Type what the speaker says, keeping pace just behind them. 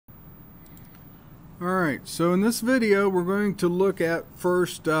Alright, so in this video we're going to look at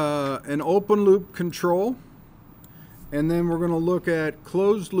first an open loop control, and then we're going to look at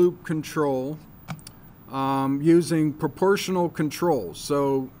closed loop control using proportional control.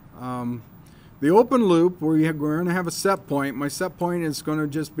 So the open loop, we're going to have a set point. My set point is going to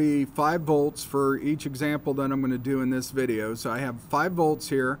just be 5 volts for each example that I'm going to do in this video. So I have 5 volts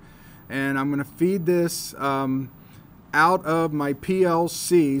here, and I'm going to feed this out of my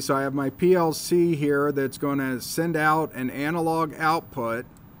PLC. So I have my PLC here that's going to send out an analog output,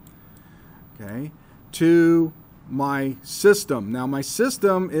 okay, to my system. Now my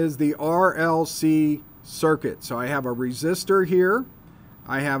system is the RLC circuit. So I have a resistor here,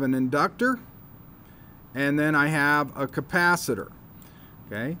 I have an inductor, and then I have a capacitor.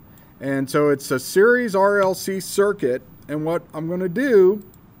 Okay, and so it's a series RLC circuit, and what I'm going to do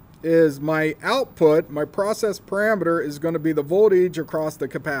is my output, my process parameter, is going to be the voltage across the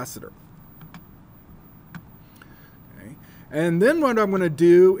capacitor. Okay. And then what I'm going to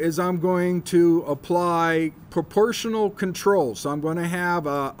do is I'm going to apply proportional control. So I'm going to have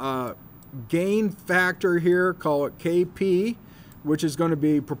a gain factor here, call it KP, which is going to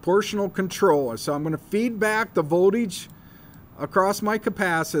be proportional control. So I'm going to feed back the voltage across my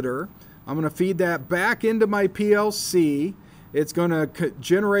capacitor. I'm going to feed that back into my PLC. It's going to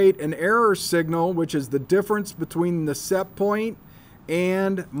generate an error signal, which is the difference between the set point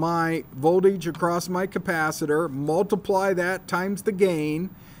and my voltage across my capacitor. Multiply that times the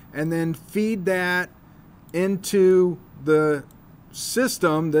gain, and then feed that into the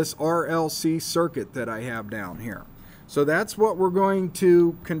system, this RLC circuit that I have down here. So that's what we're going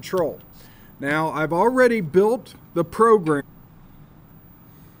to control. Now I've already built the program.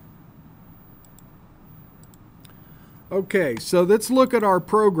 Okay, so let's look at our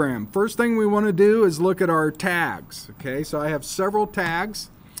program. First thing we want to do is look at our tags. Okay, so I have several tags.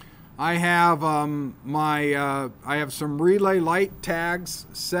 I have I have some relay light tags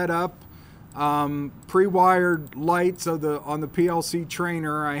set up, pre-wired lights on the PLC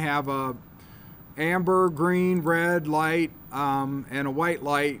trainer. I have a amber, green, red light and a white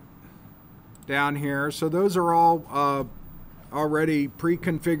light down here. So those are all already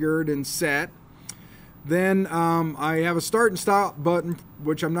pre-configured and set. Then I have a start and stop button,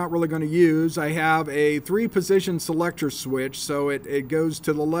 which I'm not really going to use. I have a 3-position selector switch, so it goes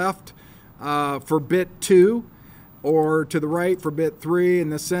to the left for bit 2 or to the right for bit 3. In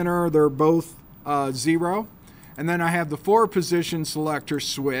the center, they're both 0. And then I have the 4-position selector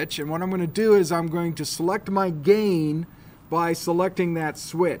switch, and what I'm going to do is I'm going to select my gain by selecting that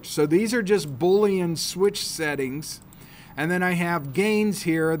switch. So these are just Boolean switch settings. And then I have gains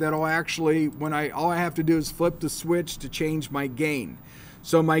here that'll actually, all I have to do is flip the switch to change my gain.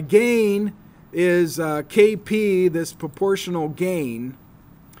 So my gain is KP, this proportional gain,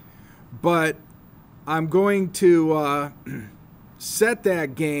 but I'm going to set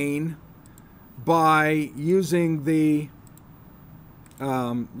that gain by using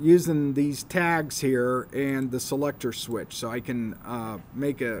using these tags here and the selector switch. So I can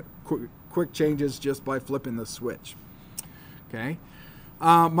make quick changes just by flipping the switch. Okay,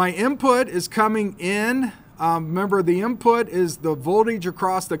 my input is coming in. Remember, the input is the voltage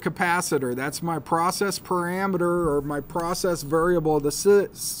across the capacitor. That's my process parameter, or my process variable of the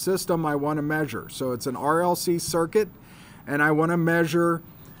system I want to measure. So it's an RLC circuit, and I want to measure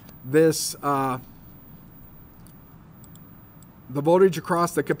this the voltage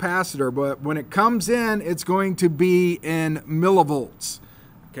across the capacitor. But when it comes in, it's going to be in millivolts.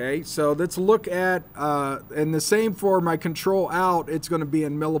 Okay, so let's look at, and the same for my control out, it's going to be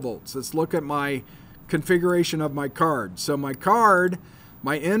in millivolts. Let's look at my configuration of my card. So my card,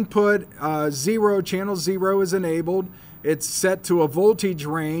 my input 0, channel 0 is enabled. It's set to a voltage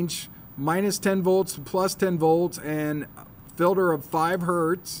range, -10 volts to +10 volts, and filter of 5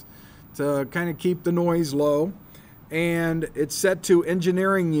 hertz to kind of keep the noise low. And it's set to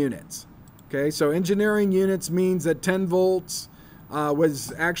engineering units. Okay, so engineering units means that 10 volts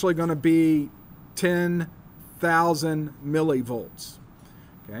was actually going to be 10,000 millivolts.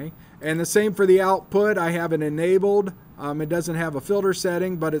 Okay, and the same for the output. I have it enabled. It doesn't have a filter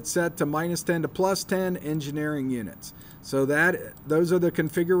setting, but it's set to -10 to +10 engineering units. So those are the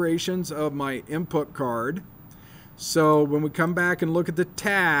configurations of my input card. So when we come back and look at the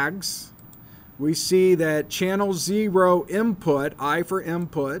tags, we see that channel 0 input, I for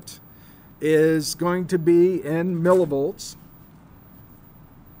input, is going to be in millivolts.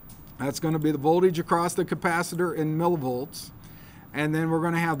 That's going to be the voltage across the capacitor in millivolts. And then we're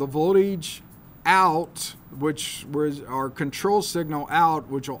going to have the voltage out, which was our control signal out,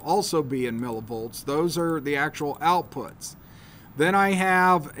 which will also be in millivolts. Those are the actual outputs. Then I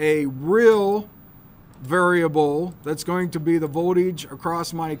have a real variable that's going to be the voltage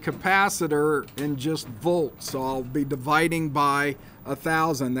across my capacitor in just volts. So I'll be dividing by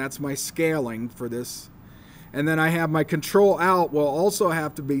 1,000. That's my scaling for this. And then I have my control out will also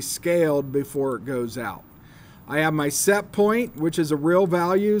have to be scaled before it goes out. I have my set point, which is a real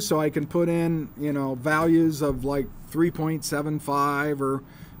value, so I can put in, you know, values of like 3.75 or,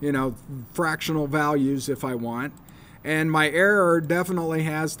 you know, fractional values if I want. And my error definitely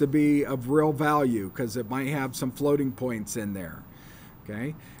has to be of real value because it might have some floating points in there.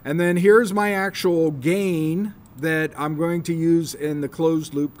 Okay, and then here's my actual gain that I'm going to use in the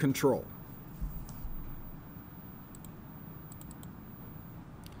closed loop control.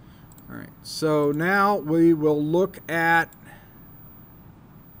 All right, so now we will look at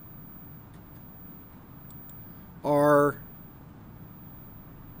our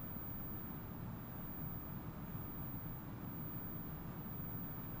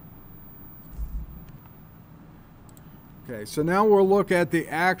okay, so now we'll look at the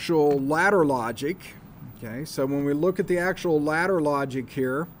actual ladder logic. Okay, so when we look at the actual ladder logic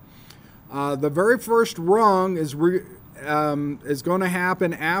here, the very first rung is going to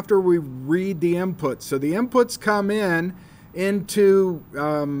happen after we read the inputs. So the inputs come into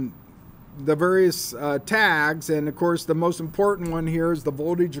the various tags, and of course the most important one here is the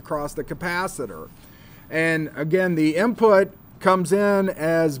voltage across the capacitor. And again, the input comes in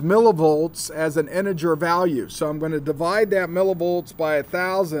as millivolts as an integer value. So I'm going to divide that millivolts by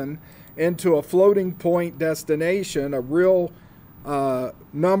 1,000 into a floating point destination, a real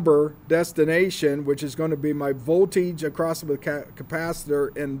number destination, which is going to be my voltage across the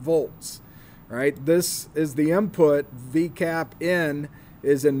capacitor in volts. Right? This is the input. V cap in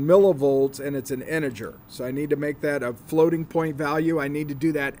is in millivolts, and it's an integer. So I need to make that a floating point value. I need to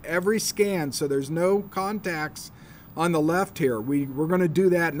do that every scan, so there's no contacts on the left here. We're going to do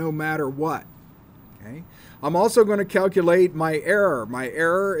that no matter what. Okay. I'm also going to calculate my error. My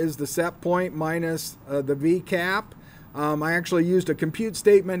error is the set point minus the V cap. I actually used a compute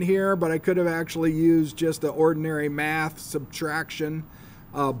statement here, but I could have actually used just the ordinary math subtraction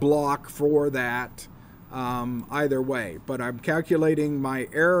block for that either way. But I'm calculating my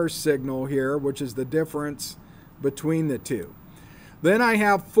error signal here, which is the difference between the two. Then I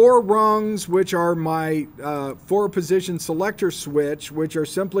have 4 rungs, which are my 4-position selector switch, which are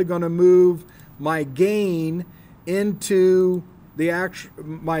simply going to move my gain into the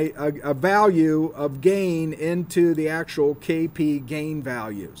a value of gain into the actual KP gain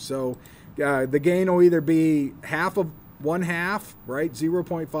value. So the gain will either be half of 1/2, right,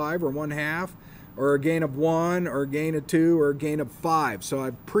 0.5 or 1/2, or a gain of 1, or a gain of 2, or a gain of 5. So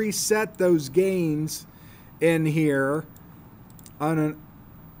I've preset those gains in here.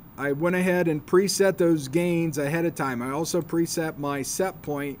 I went ahead and preset those gains ahead of time. I also preset my set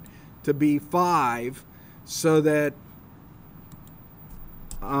point to be 5 so that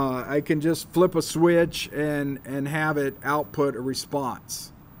I can just flip a switch and have it output a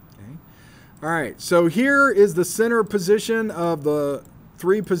response. Okay. All right, so here is the center position of the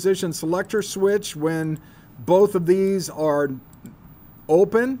 3-position selector switch when both of these are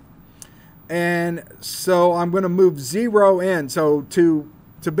open. And so I'm going to move 0 in. So to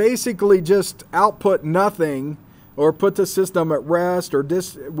basically just output nothing or put the system at rest, or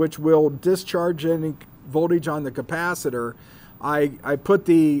which will discharge any voltage on the capacitor, I put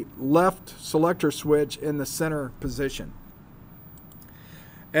the left selector switch in the center position.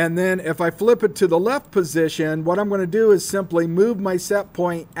 And then if I flip it to the left position, what I'm going to do is simply move my set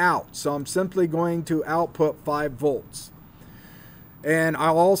point out. So I'm simply going to output 5 volts. And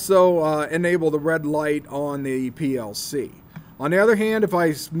I'll also enable the red light on the PLC. On the other hand, if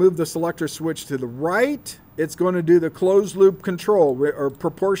I move the selector switch to the right, it's going to do the closed loop control, or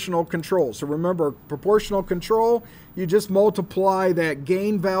proportional control. So remember, proportional control, you just multiply that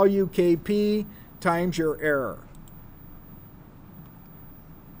gain value KP times your error.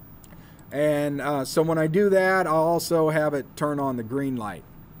 And so when I do that, I'll also have it turn on the green light.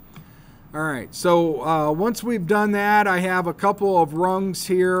 All right, so once we've done that, I have a couple of rungs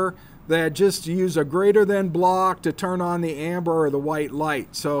here that just use a greater than block to turn on the amber or the white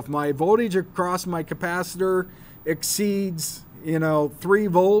light. So if my voltage across my capacitor exceeds, 3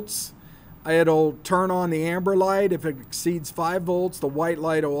 volts, it'll turn on the amber light. If it exceeds 5 volts, the white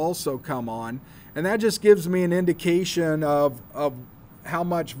light will also come on. And that just gives me an indication of how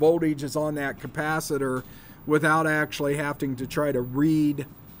much voltage is on that capacitor without actually having to try to read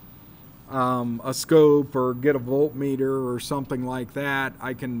a scope or get a voltmeter or something like that.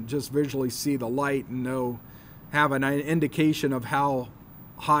 I can just visually see the light and have an indication of how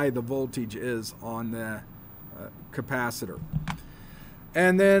high the voltage is on the capacitor.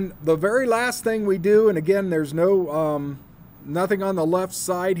 And then the very last thing we do, and again, there's no nothing on the left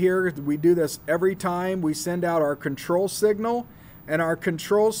side here. We do this every time we send out our control signal, and our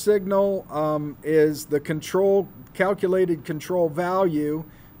control signal is the calculated control value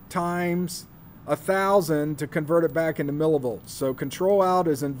times 1,000 to convert it back into millivolts. So control out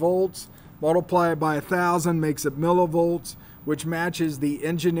is in volts, multiply it by 1,000 makes it millivolts, which matches the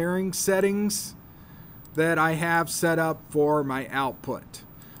engineering settings that I have set up for my output.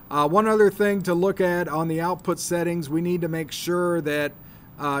 One other thing to look at on the output settings, we need to make sure that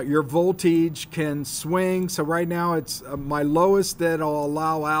your voltage can swing. So right now it's my lowest that I'll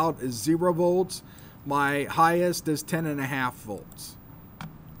allow out is 0 volts. My highest is 10.5 volts.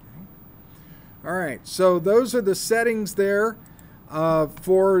 All right, so those are the settings there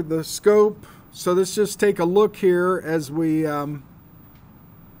for the scope. So let's just take a look here as we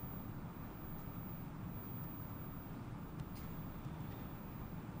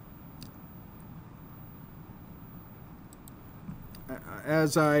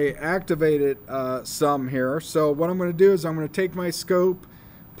as I activate it some here. So what I'm going to do is I'm going to take my scope,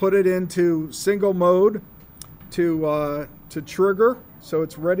 put it into single mode to trigger, so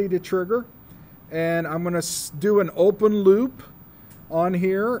it's ready to trigger. And I'm going to do an open loop on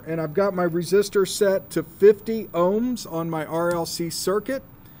here, and I've got my resistor set to 50 ohms on my RLC circuit.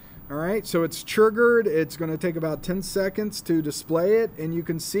 All right, so it's triggered. It's going to take about 10 seconds to display it, and you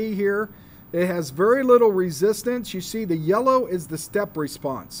can see here it has very little resistance. You see the yellow is the step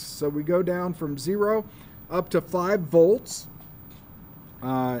response. So we go down from 0 up to 5 volts.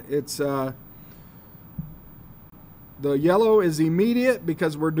 The yellow is immediate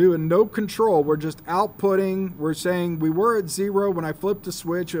because we're doing no control. We're just outputting. We're saying we were at 0. When I flipped the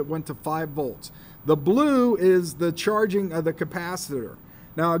switch, it went to 5 volts. The blue is the charging of the capacitor.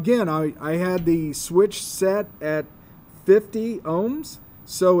 Now again, I had the switch set at 50 ohms.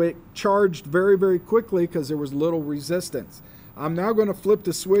 So it charged very, very quickly because there was little resistance. I'm now going to flip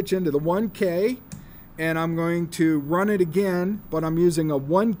the switch into the 1K, and I'm going to run it again, but I'm using a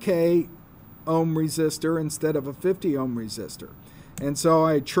 1K ohm resistor instead of a 50 ohm resistor. And so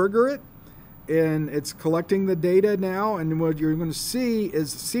I trigger it, and it's collecting the data now, and what you're going to see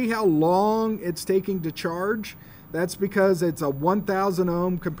how long it's taking to charge. That's because it's a 1,000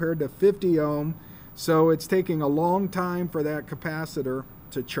 ohm compared to 50 ohm, so it's taking a long time for that capacitor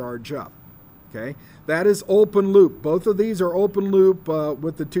to charge up. Okay, that is open loop. Both of these are open loop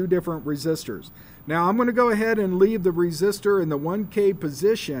with the two different resistors. Now I'm going to go ahead and leave the resistor in the 1K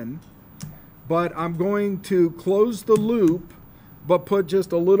position, but I'm going to close the loop but put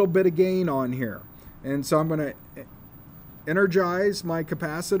just a little bit of gain on here. And so I'm going to energize my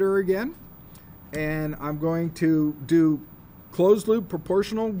capacitor again, and I'm going to do closed loop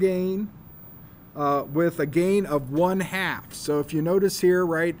proportional gain with a gain of 1/2. So if you notice here,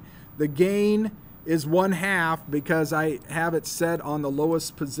 right, the gain is 1/2 because I have it set on the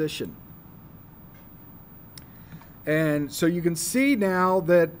lowest position. And so you can see now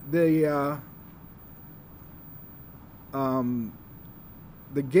that the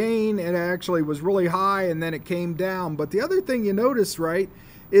gain, it actually was really high and then it came down. But the other thing you notice, right,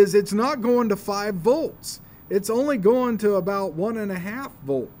 is it's not going to 5 volts. It's only going to about 1.5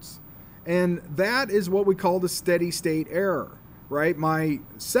 volts. And that is what we call the steady state error, right? My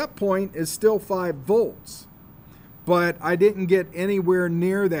set point is still 5 volts, but I didn't get anywhere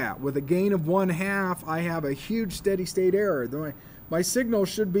near that. With a gain of 1/2, I have a huge steady state error. My signal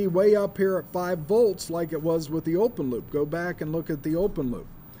should be way up here at 5 volts like it was with the open loop. Go back and look at the open loop.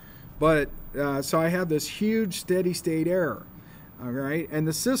 But so I have this huge steady state error. All right, and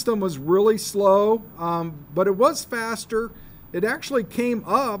the system was really slow, but it was faster. It actually came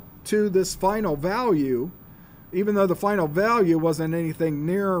up to this final value, even though the final value wasn't anything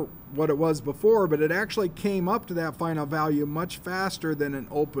near what it was before, but it actually came up to that final value much faster than an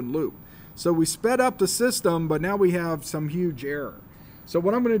open loop. So we sped up the system, but now we have some huge error. So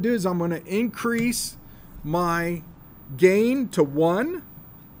what I'm going to do is I'm going to increase my gain to 1,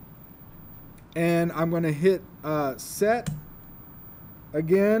 and I'm going to hit set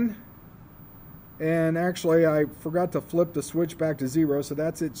again. And actually, I forgot to flip the switch back to 0, so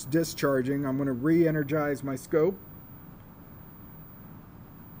that's it's discharging. I'm going to re-energize my scope.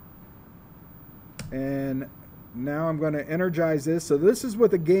 And now I'm going to energize this. So this is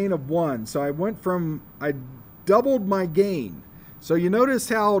with a gain of 1. So I doubled my gain. So you notice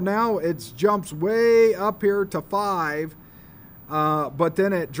how now it jumps way up here to 5, but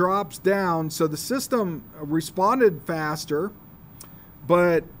then it drops down. So the system responded faster.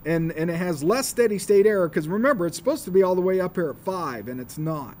 But and it has less steady state error, because remember, it's supposed to be all the way up here at 5, and it's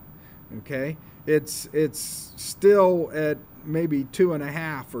not. Okay, it's still at maybe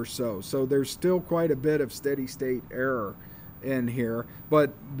 2.5 or so. So there's still quite a bit of steady state error in here,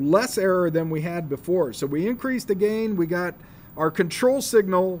 but less error than we had before. So we increased the gain. We got our control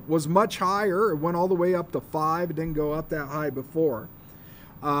signal was much higher. It went all the way up to 5. It didn't go up that high before.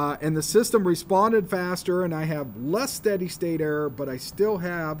 And the system responded faster, and I have less steady state error, but I still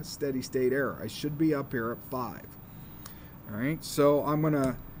have steady state error. I should be up here at 5. All right, so I'm going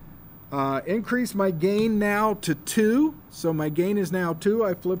to increase my gain now to 2. So my gain is now 2.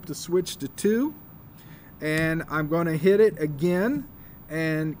 I flipped the switch to 2. And I'm going to hit it again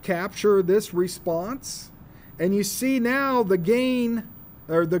and capture this response. And you see now the gain,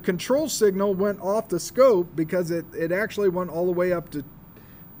 or the control signal, went off the scope because it actually went all the way up to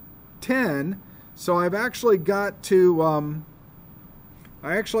 10. So I've actually got to,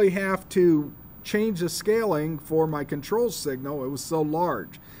 I actually have to change the scaling for my control signal. It was so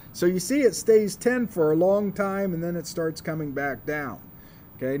large. So you see it stays 10 for a long time, and then it starts coming back down.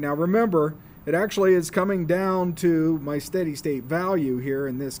 Okay, now remember, it actually is coming down to my steady state value here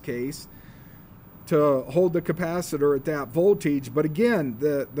in this case to hold the capacitor at that voltage. But again,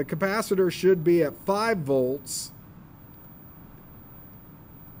 the capacitor should be at 5 volts.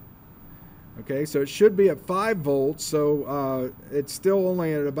 Okay, so it should be at 5 volts, so it's still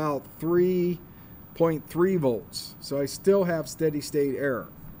only at about 3.3 volts. So I still have steady state error.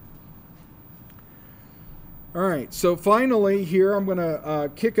 All right, so finally here I'm going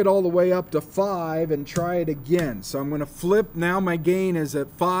to kick it all the way up to 5 and try it again. So I'm going to flip. Now my gain is at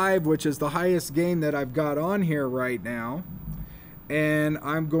 5, which is the highest gain that I've got on here right now. And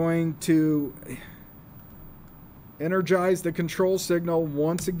I'm going to energize the control signal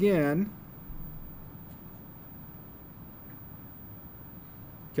once again.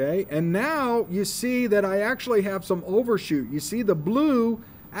 Okay, and now you see that I actually have some overshoot. You see the blue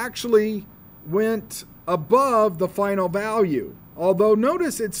actually went above the final value. Although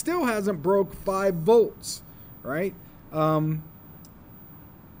notice it still hasn't broke 5 volts, right? Let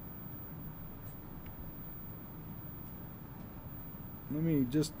me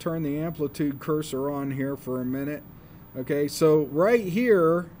just turn the amplitude cursor on here for a minute. Okay, so right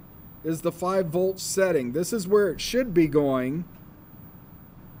here is the 5 volt setting. This is where it should be going,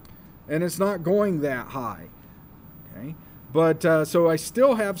 and it's not going that high. Okay. But so I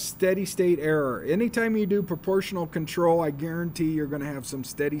still have steady state error. Anytime you do proportional control, I guarantee you're going to have some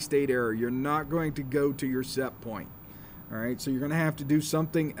steady state error. You're not going to go to your set point. All right, so you're going to have to do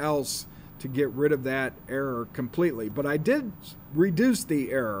something else to get rid of that error completely. But I did reduce the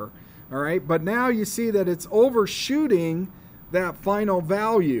error. All right, but now you see that it's overshooting that final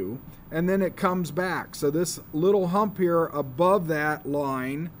value, and then it comes back. So this little hump here above that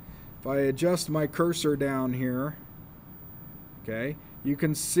line, if I adjust my cursor down here, okay, you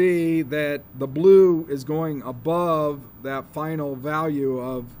can see that the blue is going above that final value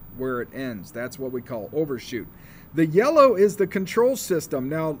of where it ends. That's what we call overshoot. The yellow is the control system.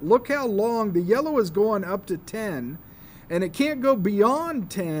 Now look how long the yellow is going up to 10, and it can't go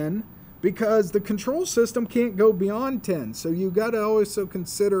beyond 10 because the control system can't go beyond 10. So you got to also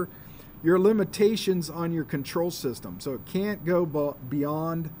consider your limitations on your control system. So it can't go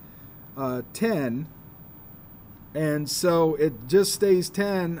beyond 10. And so it just stays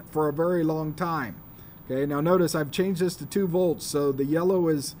 10 for a very long time. Okay, now notice I've changed this to 2 volts, so the yellow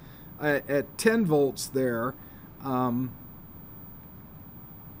is at 10 volts there. 2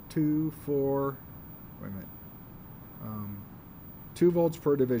 volts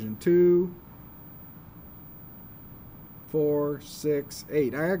per division. 2, 4, 6,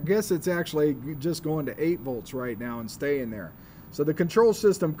 8. I guess it's actually just going to 8 volts right now and staying there. So the control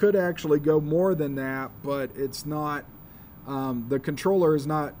system could actually go more than that, but it's not. The controller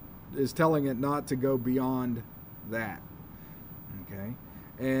is telling it not to go beyond that. Okay,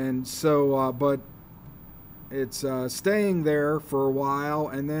 and so but it's staying there for a while,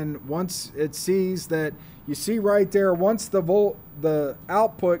 and then once it sees that, you see right there, once the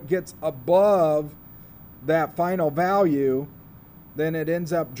output gets above that final value, then it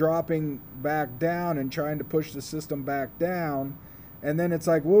ends up dropping back down and trying to push the system back down. And then it's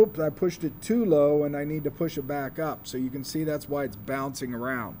like, whoops, I pushed it too low and I need to push it back up. So you can see that's why it's bouncing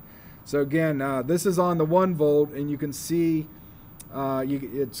around. So again, this is on the 1 volt, and you can see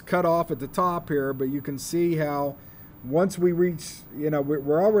it's cut off at the top here, but you can see how once we reach,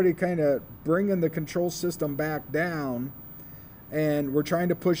 we're already kind of bringing the control system back down, and we're trying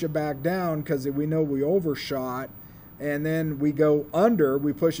to push it back down because we know we overshot. And then we go under,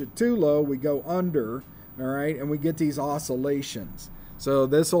 we push it too low, we go under, all right, and we get these oscillations. So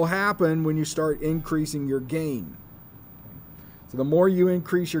this will happen when you start increasing your gain. So the more you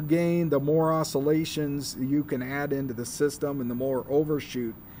increase your gain, the more oscillations you can add into the system and the more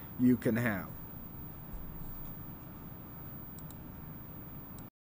overshoot you can have.